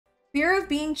Fear of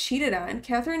being cheated on.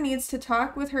 Katharine needs to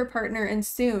talk with her partner and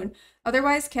soon.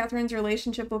 Otherwise, Katharine's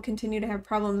relationship will continue to have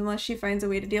problems unless she finds a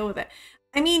way to deal with it.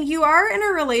 I mean, you are in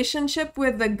a relationship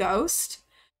with the ghost,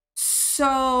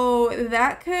 so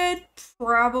that could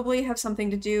probably have something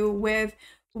to do with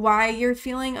why you're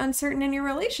feeling uncertain in your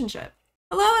relationship.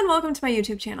 Hello and welcome to my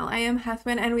YouTube channel. I am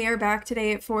Heathwyn and we are back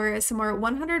today for some more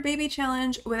 100 baby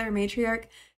challenge with our matriarch,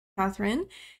 Katharine,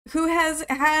 who has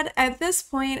had, at this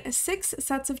point, 6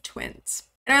 sets of twins.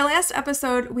 In our last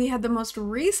episode, we had the most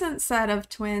recent set of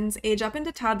twins age up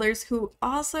into toddlers who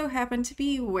also happen to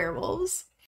be werewolves.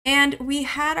 And we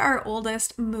had our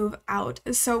oldest move out.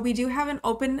 So we do have an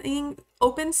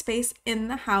open space in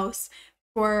the house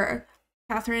for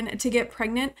Katharine to get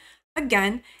pregnant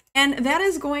again. And that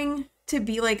is going to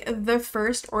be like the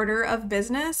first order of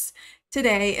business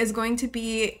today, is going to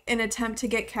be an attempt to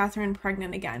get Katharine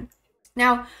pregnant again.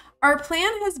 Now, our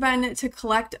plan has been to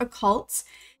collect occults,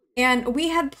 and we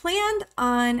had planned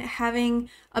on having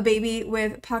a baby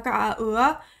with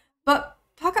Paka'aua, but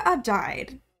Paka'a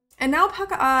died, and now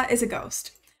Paka'a is a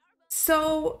ghost.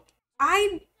 So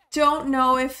I don't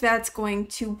know if that's going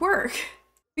to work,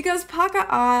 because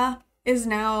Paka'a is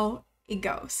now a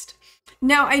ghost.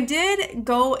 Now, I did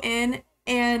go in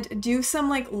and do some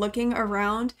like looking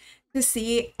around to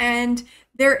see, and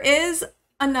there is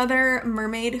another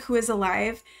mermaid who is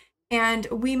alive, and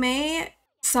we may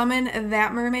summon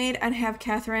that mermaid and have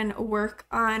Katharine work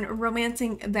on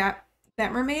romancing that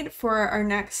mermaid for our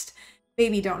next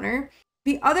baby donor.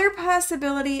 The other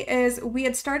possibility is we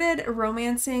had started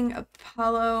romancing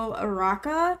Apollo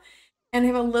Araka and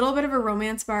have a little bit of a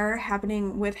romance bar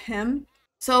happening with him.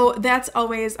 So that's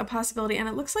always a possibility. And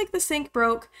it looks like the sink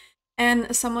broke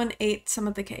and someone ate some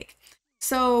of the cake.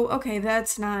 So, okay,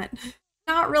 that's not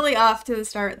really off to the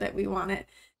start that we want it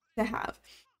to have.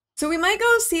 So we might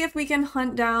go see if we can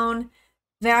hunt down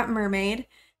that mermaid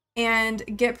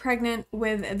and get pregnant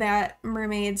with that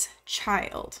mermaid's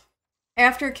child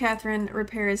after Katharine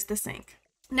repairs the sink.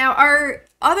 Now, our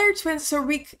other twins, so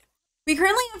we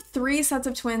currently have 3 sets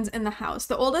of twins in the house.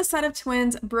 The oldest set of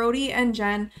twins, Brody and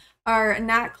Jen, are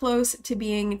not close to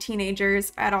being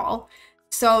teenagers at all.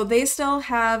 So they still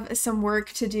have some work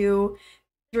to do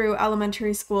through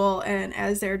elementary school and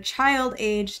as their child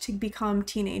age to become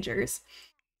teenagers.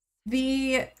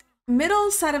 The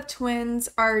middle set of twins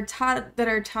are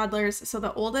toddlers. So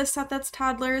the oldest set that's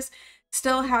toddlers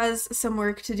still has some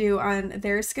work to do on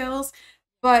their skills,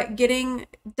 but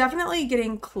definitely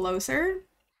getting closer.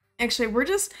 Actually,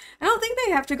 I don't think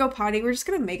they have to go potty. We're just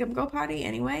gonna make them go potty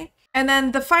anyway. And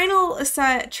then the final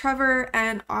set, Trevor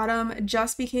and Autumn,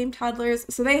 just became toddlers,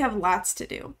 so they have lots to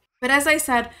do. But as I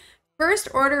said, first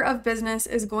order of business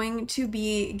is going to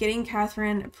be getting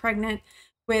Katharine pregnant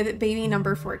with baby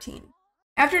number 14.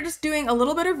 After just doing a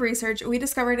little bit of research, we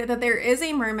discovered that there is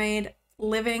a mermaid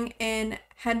living in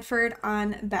Headford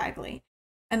on Bagley,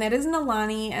 and that is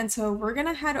Nalani. And so we're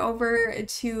gonna head over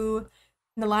to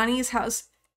Nalani's house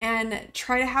and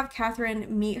try to have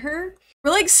Katharine meet her.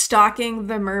 We're like stalking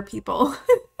the mer people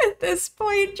at this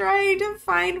point, trying to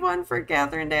find one for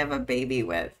Katharine to have a baby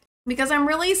with. Because I'm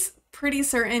really pretty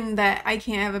certain that I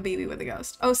can't have a baby with a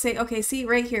ghost. Oh, okay, see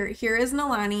right here. Here is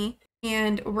Nalani,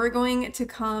 and we're going to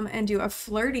come and do a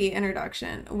flirty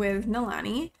introduction with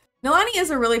Nalani. Nalani is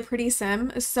a really pretty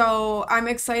sim, so I'm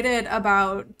excited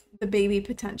about the baby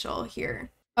potential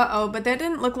here. Uh-oh, but that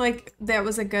didn't look like that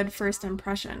was a good first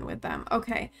impression with them.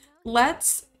 Okay,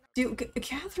 let's do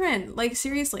Katharine, like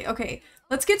seriously. Okay,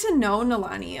 let's get to know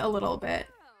Nalani a little bit.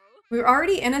 We're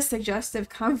already in a suggestive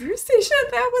conversation.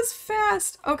 That was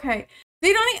fast. Okay,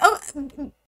 they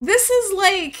don't. This is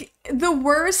like the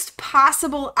worst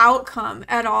possible outcome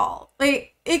at all.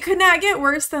 Like, it could not get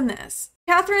worse than this.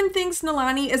 Katharine thinks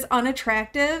Nalani is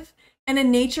unattractive and a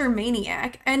nature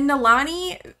maniac, and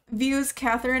Nalani views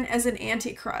Katharine as an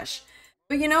anti-crush.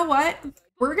 But you know what?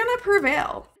 We're gonna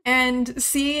prevail and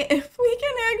see if we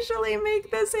can actually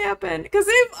make this happen, because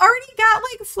they've already got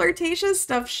like flirtatious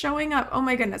stuff showing up. Oh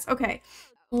my goodness. Okay,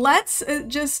 let's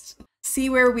just see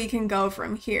where we can go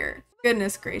from here.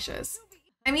 Goodness gracious.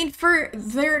 I mean, for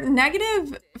their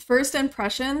negative first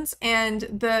impressions and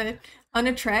the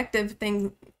unattractive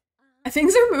thing,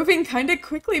 things are moving kind of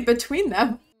quickly between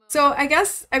them. So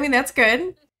I mean, that's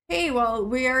good. Hey, well,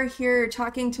 we are here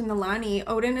talking to Nalani.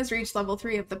 Odin has reached level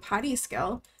 3 of the potty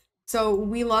skill, so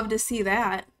we love to see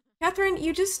that. Katharine,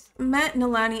 you just met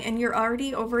Nalani and you're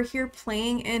already over here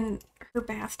playing in her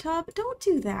bathtub? Don't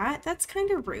do that. That's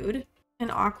kind of rude and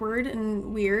awkward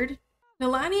and weird.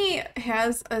 Nalani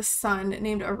has a son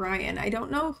named Orion. I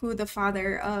don't know who the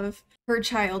father of her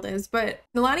child is, but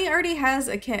Nalani already has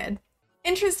a kid.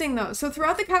 Interesting though. So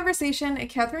throughout the conversation,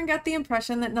 Katharine got the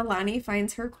impression that Nalani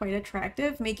finds her quite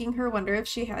attractive, making her wonder if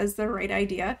she has the right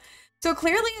idea. So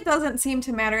clearly it doesn't seem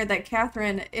to matter that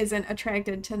Katharine isn't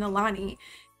attracted to Nalani,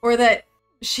 or that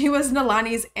she was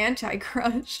Nalani's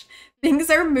anti-crush. Things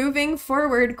are moving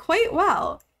forward quite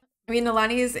well. I mean,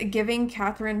 Nalani is giving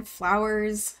Katharine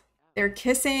flowers. They're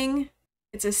kissing.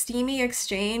 It's a steamy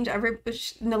exchange.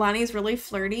 Nalani's really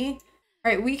flirty.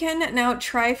 All right, we can now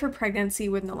try for pregnancy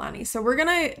with Nalani. So we're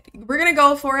gonna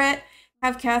go for it.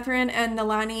 Have Katharine and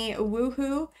Nalani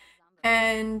woohoo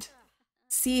and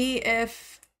see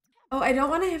if. Oh, I don't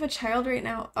want to have a child right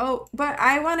now. Oh, but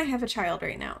I want to have a child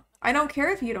right now. I don't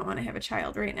care if you don't want to have a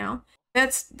child right now.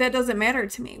 That doesn't matter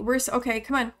to me. Okay,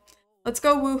 come on. Let's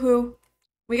go woohoo.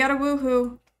 We gotta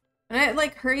woohoo. And I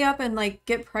like hurry up and like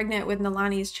get pregnant with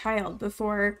Nalani's child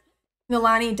before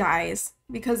Nalani dies,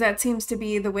 because that seems to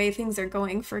be the way things are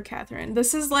going for Katharine.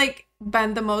 This has like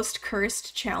been the most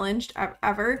cursed challenge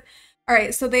ever. All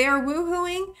right, so they are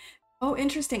woohooing. Oh,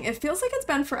 interesting. It feels like it's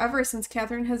been forever since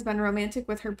Katharine has been romantic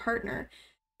with her partner.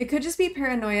 It could just be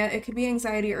paranoia, it could be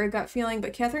anxiety or a gut feeling,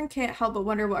 but Katharine can't help but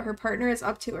wonder what her partner is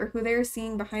up to or who they are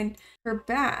seeing behind her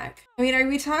back. I mean, are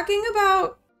we talking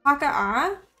about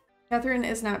Paka'a? Katharine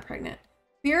is not pregnant.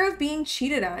 Fear of being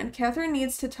cheated on. Katharine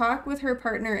needs to talk with her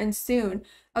partner and soon.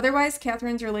 Otherwise,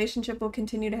 Katharine's relationship will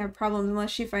continue to have problems unless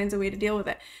she finds a way to deal with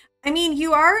it. I mean,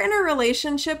 you are in a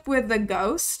relationship with the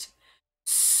ghost,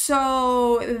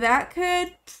 so that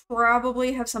could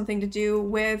probably have something to do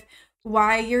with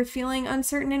why you're feeling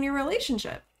uncertain in your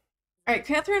relationship. All right,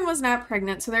 Katharine was not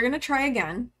pregnant, so they're going to try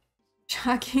again.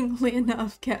 Shockingly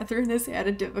enough, Katharine has had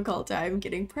a difficult time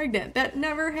getting pregnant. That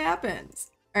never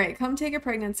happens. All right, come take a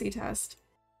pregnancy test.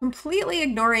 Completely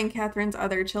ignoring Katharine's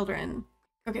other children.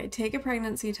 Okay, take a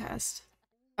pregnancy test.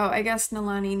 Oh, I guess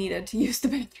Nalani needed to use the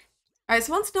bathroom. All right,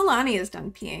 so once Nalani is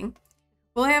done peeing,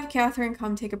 we'll have Katharine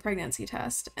come take a pregnancy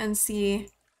test and see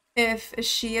if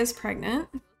she is pregnant.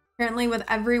 Apparently with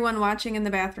everyone watching in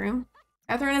the bathroom.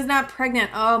 Katharine is not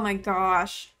pregnant. Oh my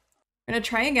gosh. I'm gonna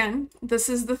try again. This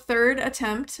is the third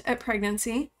attempt at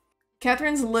pregnancy.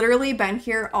 Katharine's literally been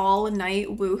here all night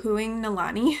woohooing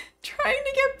Nalani, trying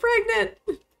to get pregnant.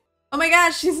 Oh my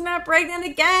gosh, she's not pregnant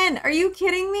again. Are you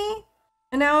kidding me?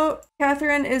 And now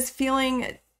Katharine is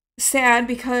feeling sad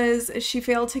because she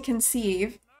failed to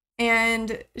conceive.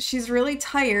 And she's really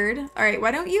tired. All right, why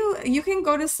don't you can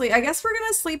go to sleep. I guess we're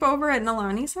gonna sleep over at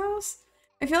Nalani's house.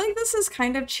 I feel like this is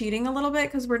kind of cheating a little bit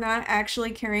because we're not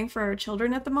actually caring for our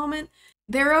children at the moment.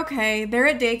 They're okay, they're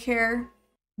at daycare.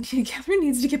 Katharine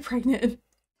needs to get pregnant.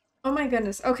 Oh my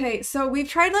goodness. Okay, so we've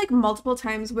tried like multiple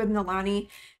times with Nalani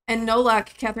and no luck.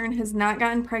 Katharine has not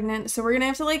gotten pregnant. So we're gonna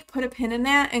have to like put a pin in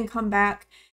that and come back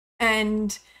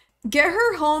and get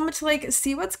her home to like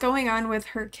see what's going on with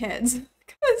her kids.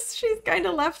 Because she's kind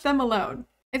of left them alone.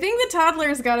 I think the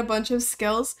toddler's got a bunch of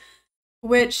skills,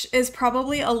 which is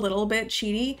probably a little bit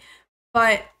cheaty,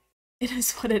 but it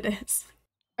is what it is.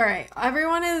 All right,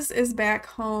 everyone is back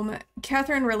home.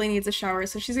 Katharine really needs a shower,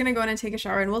 so she's gonna go in and take a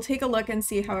shower, and we'll take a look and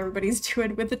see how everybody's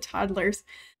doing with the toddlers.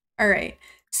 All right,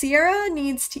 Sierra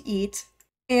needs to eat,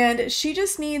 and she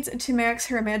just needs to max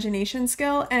her imagination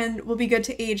skill, and we'll be good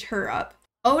to age her up.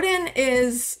 Odin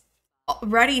is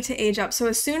ready to age up. So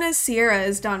as soon as Sierra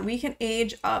is done, we can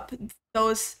age up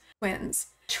those twins.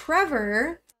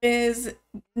 Trevor is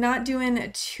not doing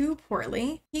too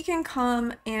poorly. He can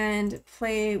come and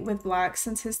play with blocks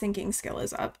since his thinking skill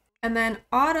is up. And then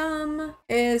Autumn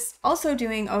is also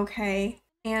doing okay.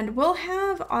 And we'll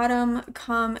have Autumn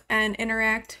come and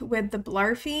interact with the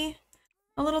Blarfy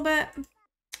a little bit.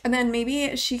 And then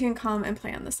maybe she can come and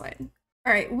play on the slide.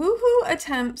 All right, woohoo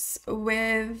attempts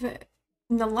with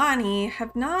Nalani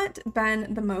have not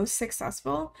been the most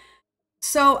successful.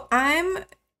 So I'm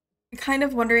kind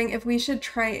of wondering if we should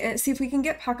try it, see if we can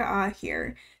get Paka'a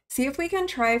here. See if we can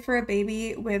try for a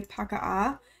baby with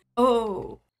Paka'a.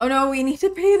 Oh no, we need to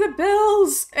pay the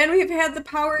bills and we've had the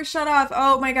power shut off.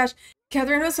 Oh my gosh.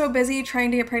 Katharine was so busy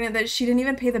trying to get pregnant that she didn't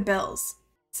even pay the bills.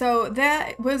 So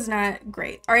that was not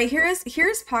great. All right,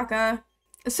 here's Paka.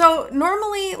 So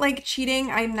normally like cheating,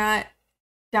 I'm not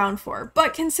down for.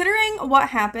 But considering what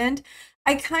happened,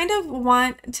 I kind of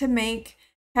want to make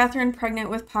Katharine pregnant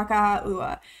with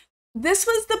Paka'a'ua. This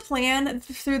was the plan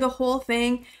through the whole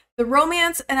thing. The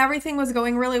romance and everything was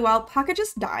going really well. Paka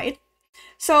just died.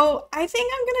 So I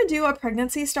think I'm going to do a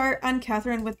pregnancy start on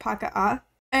Katharine with Paka'a.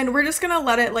 And we're just going to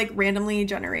let it like randomly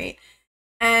generate.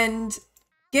 And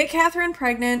get Katharine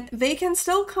pregnant. They can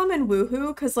still come and woohoo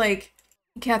because like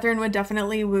Katharine would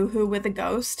definitely woohoo with a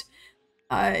ghost.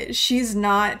 She's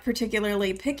not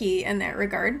particularly picky in that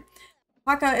regard.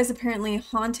 Paka is apparently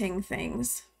haunting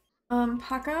things.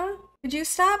 Paka, could you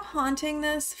stop haunting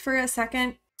this for a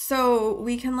second so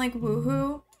we can like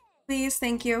woohoo? Please,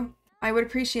 thank you. I would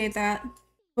appreciate that.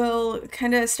 We'll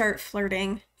kind of start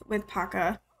flirting with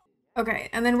Paka. Okay,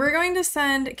 and then we're going to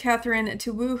send Katharine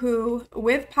to woohoo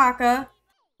with Paka,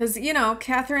 because, you know,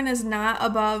 Katharine is not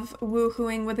above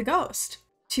woohooing with a ghost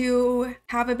to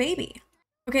have a baby.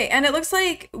 Okay, and it looks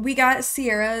like we got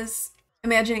Sierra's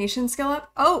imagination skill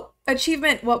up. Oh,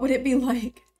 achievement, what would it be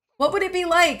like? What would it be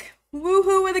like?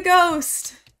 Woohoo with a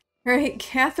ghost! All right,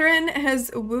 Katharine has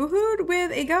woohooed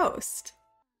with a ghost.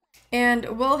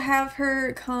 And we'll have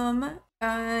her come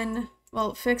and,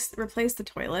 well, replace the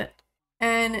toilet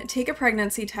and take a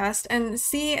pregnancy test and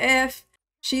see if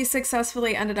she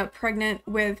successfully ended up pregnant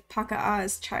with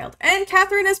Paka'a's child. And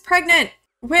Katharine is pregnant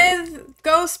with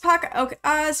Ghost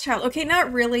Paka'a's child. Okay,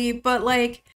 not really, but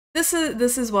like, this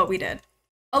is what we did.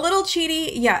 A little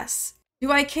cheaty, yes. Do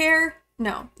I care?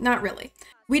 No, not really.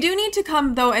 We do need to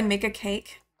come, though, and make a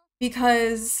cake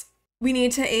because we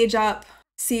need to age up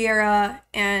Sierra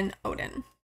and Odin.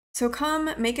 So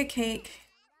come make a cake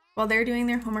while they're doing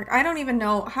their homework. I don't even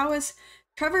know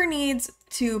Trevor needs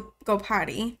to go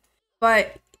potty,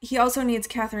 but he also needs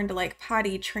Katharine to like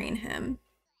potty train him.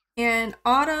 And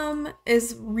Autumn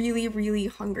is really, really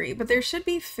hungry, but there should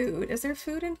be food. Is there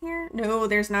food in here? No,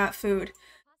 there's not food.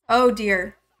 Oh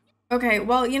dear. Okay,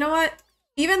 well, you know what?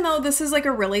 Even though this is like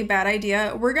a really bad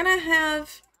idea, we're gonna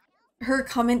have her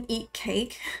come and eat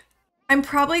cake. I'm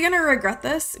probably gonna regret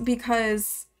this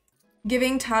because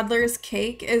giving toddlers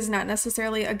cake is not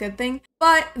necessarily a good thing,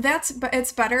 but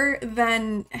it's better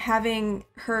than having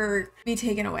her be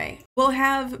taken away. We'll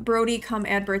have Brody come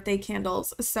add birthday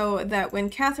candles so that when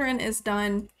Katharine is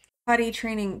done potty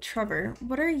training Trevor,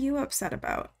 what are you upset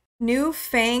about? New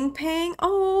fang pang?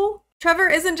 Oh, Trevor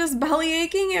isn't just belly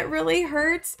aching, it really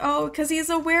hurts. Oh, because he's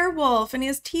a werewolf and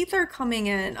his teeth are coming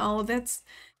in. Oh, that's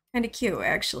kind of cute,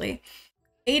 actually.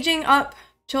 Aging up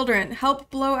children,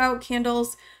 help blow out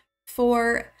candles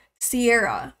for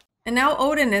Sierra. And now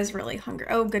Odin is really hungry.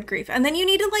 Oh, good grief. And then you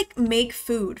need to like make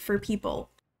food for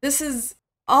people.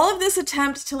 All of this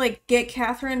attempt to like get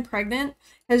Katharine pregnant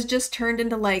has just turned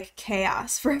into like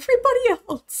chaos for everybody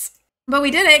else. But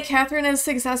we did it. Katharine is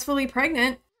successfully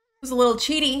pregnant. It was a little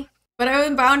cheaty, but I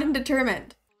was bound and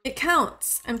determined. It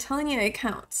counts. I'm telling you, it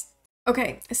counts.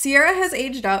 Okay, Sierra has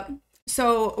aged up.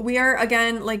 So we are,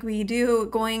 again, like we do,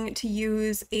 going to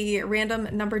use a random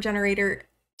number generator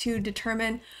to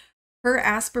determine her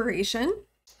aspiration.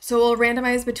 So we'll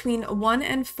randomize between 1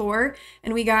 and 4,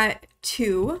 and we got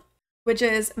 2, which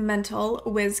is mental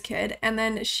whiz kid, and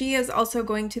then she is also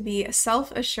going to be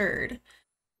self-assured.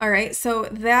 All right, so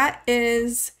that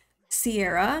is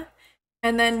Sierra,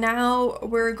 and then now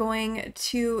we're going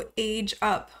to age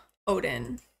up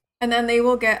Odin, and then they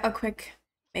will get a quick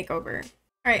makeover.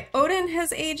 All right, Odin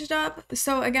has aged up,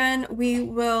 so again, we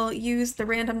will use the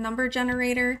random number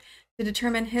generator to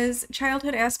determine his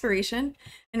childhood aspiration,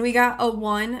 and we got a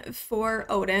 1 for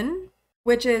Odin,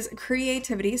 which is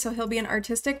creativity, so he'll be an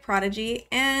artistic prodigy,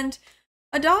 and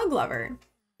a dog lover.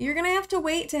 You're gonna have to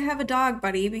wait to have a dog,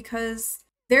 buddy, because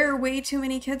there are way too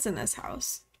many kids in this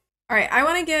house. All right, I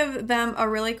want to give them a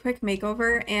really quick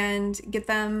makeover and get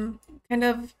them kind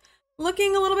of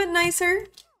looking a little bit nicer.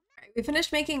 We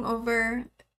finished making over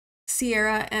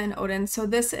Sierra and Odin. So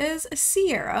this is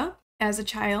Sierra as a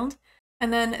child,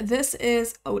 and then this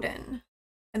is Odin,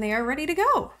 and they are ready to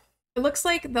go. It looks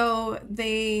like, though,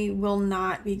 they will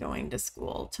not be going to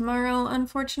school tomorrow,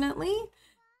 unfortunately,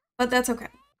 but that's okay.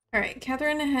 All right,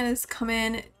 Katharine has come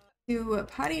in to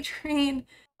potty train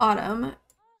Autumn.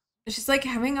 She's like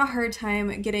having a hard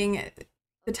time getting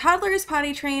the toddlers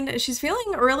potty trained. She's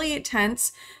feeling really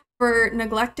tense for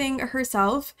neglecting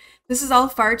herself. This is all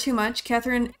far too much.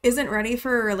 Katharine isn't ready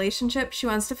for a relationship. She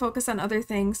wants to focus on other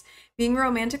things. Being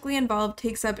romantically involved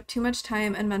takes up too much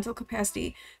time and mental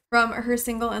capacity from her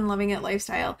single and loving it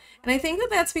lifestyle. And I think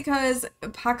that that's because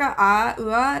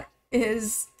Paka'aua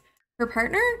is her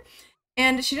partner,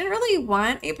 and she didn't really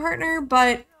want a partner,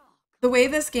 but the way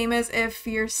this game is, if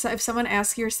someone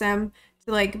asks your sim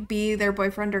to like be their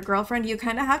boyfriend or girlfriend, you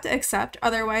kind of have to accept,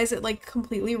 otherwise it like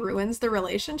completely ruins the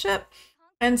relationship.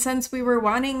 And since we were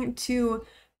wanting to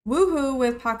woohoo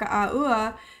with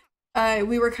Paka'aua,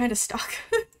 we were kind of stuck.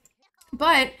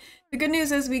 But the good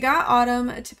news is we got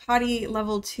Autumn to potty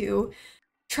level 2.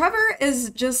 Trevor is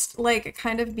just like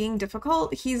kind of being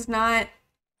difficult. He's not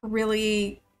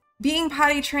really being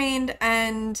potty trained,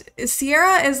 and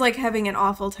Sierra is like having an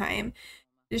awful time.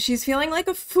 She's feeling like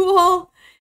a fool,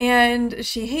 and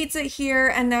she hates it here,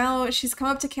 and now she's come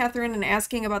up to Katharine and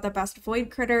asking about the best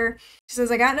void critter. She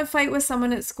says, I got in a fight with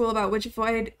someone at school about which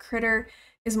void critter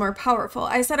is more powerful.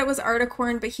 I said it was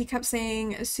Articorn, but he kept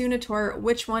saying Sunator.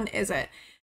 Which one is it?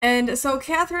 And so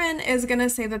Katharine is going to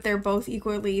say that they're both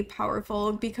equally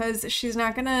powerful because she's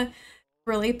not going to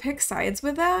really pick sides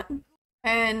with that.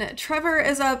 And Trevor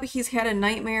is up. He's had a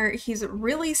nightmare. He's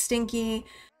really stinky.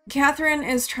 Katharine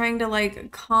is trying to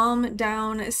like calm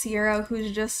down Sierra,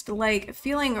 who's just like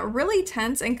feeling really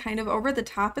tense and kind of over the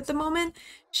top at the moment.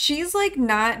 She's like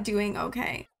not doing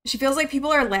okay. She feels like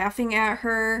people are laughing at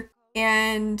her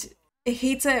and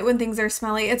hates it when things are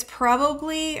smelly. It's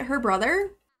probably her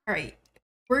brother. All right,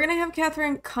 we're gonna have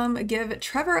Katharine come give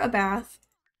Trevor a bath,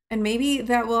 and maybe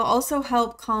that will also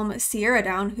help calm Sierra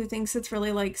down, who thinks it's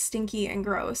really like stinky and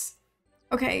gross.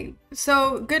 Okay,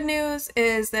 so good news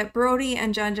is that Brody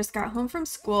and Jen just got home from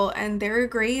school and their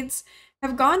grades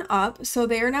have gone up, so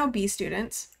they are now B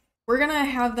students. We're gonna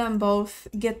have them both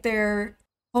get their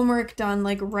homework done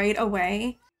like right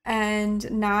away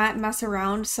and not mess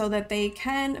around so that they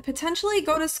can potentially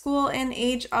go to school and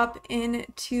age up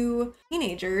into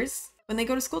teenagers when they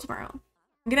go to school tomorrow.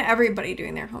 I'm gonna have everybody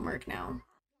doing their homework now,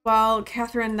 while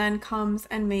Katharine then comes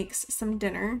and makes some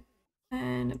dinner.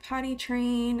 And potty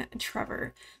train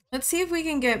Trevor. Let's see if we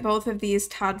can get both of these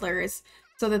toddlers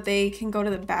so that they can go to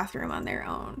the bathroom on their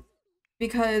own.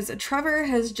 Because Trevor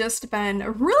has just been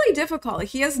really difficult.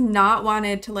 He has not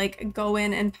wanted to like go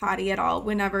in and potty at all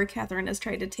whenever Katharine has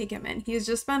tried to take him in. He's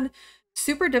just been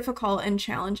super difficult and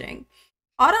challenging.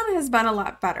 Autumn has been a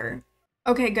lot better.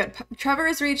 Okay, good. Trevor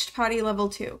has reached potty level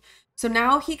 2. So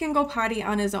now he can go potty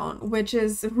on his own, which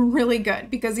is really good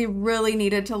because he really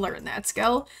needed to learn that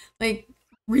skill, like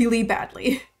really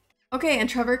badly. Okay, and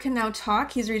Trevor can now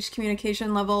talk. He's reached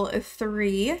communication level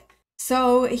 3.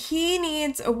 So he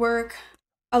needs a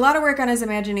lot of work on his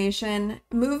imagination.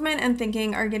 Movement and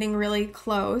thinking are getting really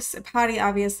close. Potty,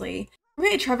 obviously.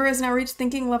 Okay, Trevor has now reached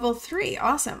thinking level 3.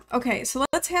 Awesome. Okay, so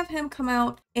let's have him come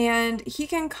out and he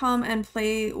can come and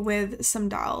play with some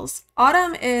dolls.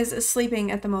 Autumn is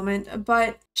sleeping at the moment,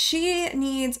 but she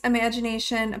needs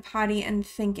imagination, potty, and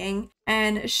thinking,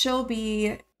 and she'll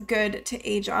be good to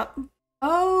age up.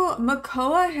 Oh,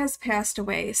 Makoa has passed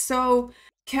away. So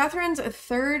Katharine's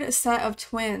third set of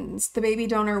twins, the baby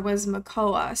donor was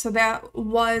Makoa. So that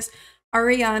was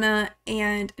Ariana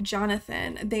and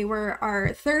Jonathan. They were our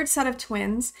third set of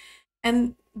twins,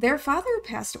 and their father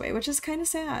passed away, which is kind of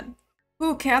sad.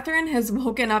 Ooh, Katharine has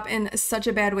woken up in such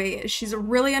a bad way. She's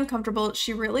really uncomfortable.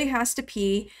 She really has to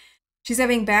pee. She's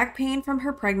having back pain from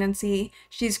her pregnancy.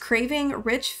 She's craving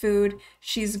rich food.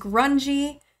 She's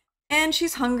grungy, and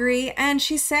she's hungry, and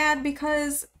she's sad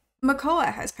because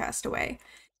Makoa has passed away.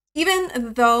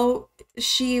 Even though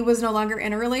she was no longer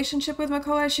in a relationship with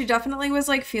Makoa, she definitely was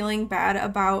like feeling bad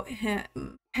about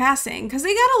him passing because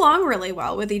they got along really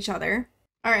well with each other.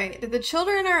 All right, the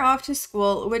children are off to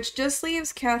school, which just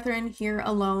leaves Katharine here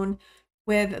alone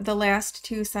with the last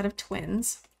 2 set of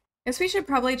twins. Guess we should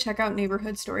probably check out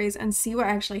neighborhood stories and see what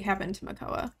actually happened to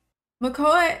Makoa.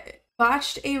 Makoa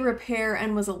botched a repair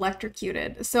and was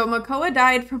electrocuted. So Makoa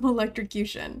died from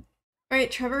electrocution. All right,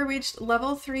 Trevor reached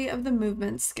level 3 of the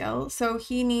movement skill, so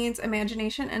he needs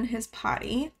imagination and his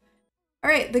potty. All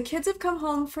right, the kids have come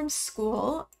home from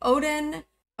school. Odin,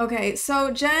 okay, so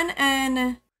Jen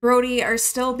and Brody are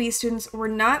still B students. We're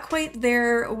not quite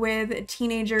there with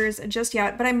teenagers just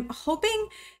yet, but I'm hoping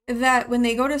that when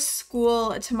they go to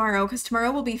school tomorrow, because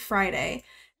tomorrow will be Friday,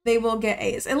 they will get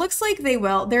A's. It looks like they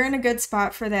will. They're in a good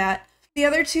spot for that. The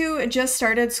other 2 just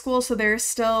started school, so they're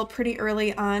still pretty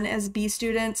early on as B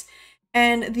students.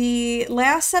 And the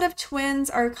last set of twins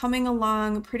are coming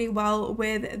along pretty well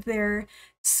with their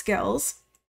skills.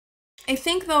 I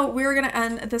think, though, we're going to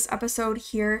end this episode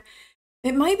here.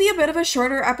 It might be a bit of a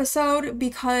shorter episode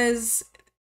because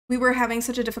we were having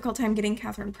such a difficult time getting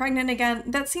Katharine pregnant again.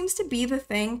 That seems to be the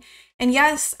thing. And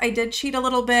yes, I did cheat a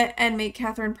little bit and make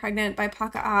Katharine pregnant by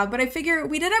Paka'a, but I figure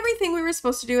we did everything we were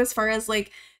supposed to do as far as like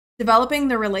developing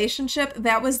the relationship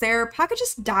that was there. Paka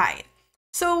just died.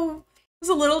 So it was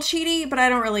a little cheaty, but I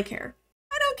don't really care.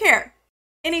 I don't care.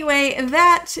 Anyway,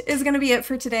 that is going to be it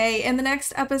for today. In the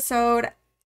next episode,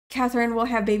 Katharine will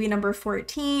have baby number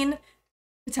 14,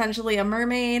 potentially a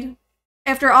mermaid.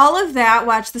 After all of that,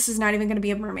 watch, this is not even going to be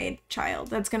a mermaid child.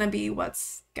 That's going to be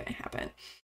what's going to happen.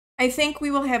 I think we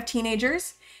will have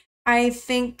teenagers. I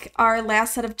think our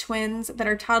last set of twins that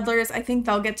are toddlers, I think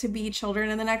they'll get to be children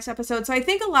in the next episode. So I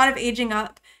think a lot of aging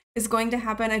up is going to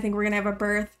happen. I think we're going to have a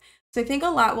birth. So I think a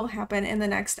lot will happen in the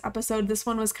next episode. This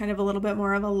one was kind of a little bit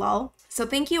more of a lull. So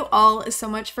thank you all so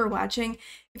much for watching.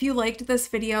 If you liked this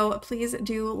video, please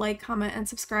do like, comment, and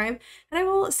subscribe. And I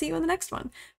will see you in the next one.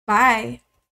 Bye!